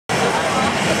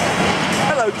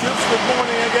good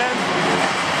morning again.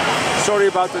 Sorry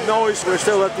about the noise, we're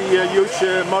still at the huge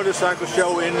motorcycle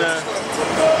show in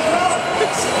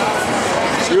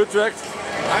Utrecht.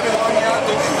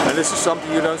 And this is something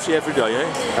you don't see every day,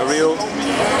 eh? A real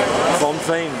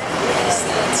Veen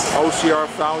OCR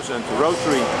 1000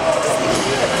 rotary.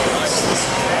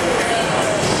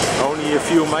 Only a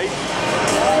few made.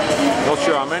 Not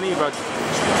sure how many, but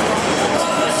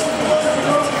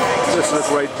this is a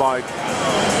great bike.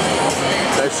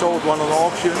 They sold one on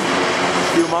auction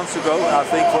a few months ago, I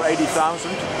think for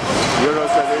 80,000 euros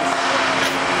that is.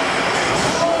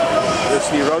 This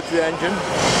is the rotary engine,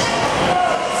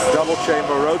 double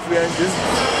chamber rotary engine.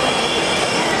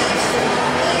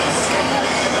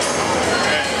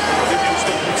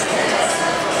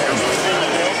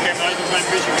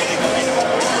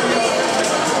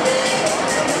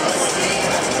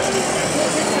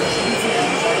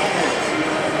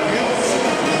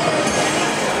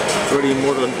 Pretty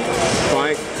modern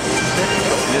bike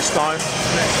this time.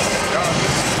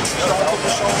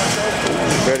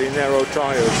 Very narrow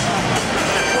tires.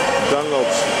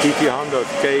 Dunlop's TT100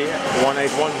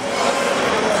 K181.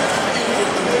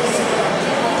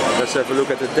 Let's have a look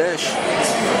at the dash.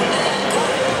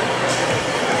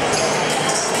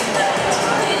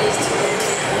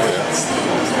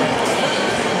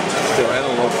 Still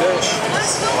analog dash.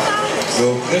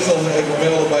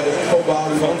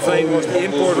 Veen was the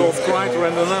importer of Schurgers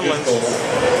in the Netherlands.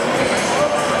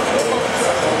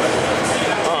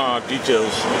 Ah,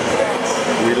 details.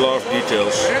 We love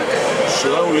details.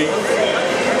 Slowly.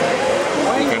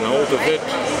 You can hold a bit.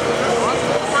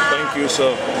 Thank you,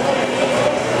 sir.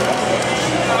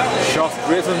 Shaft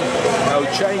driven, no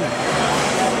chain.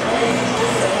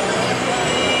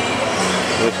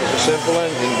 This is a simple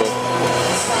engine, but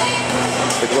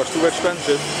it was too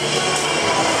expensive.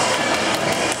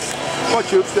 Well,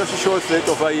 tubes, that's a short vid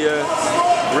of a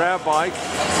rare bike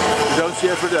you don't see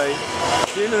every day.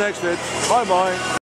 See you in the next vid. Bye bye.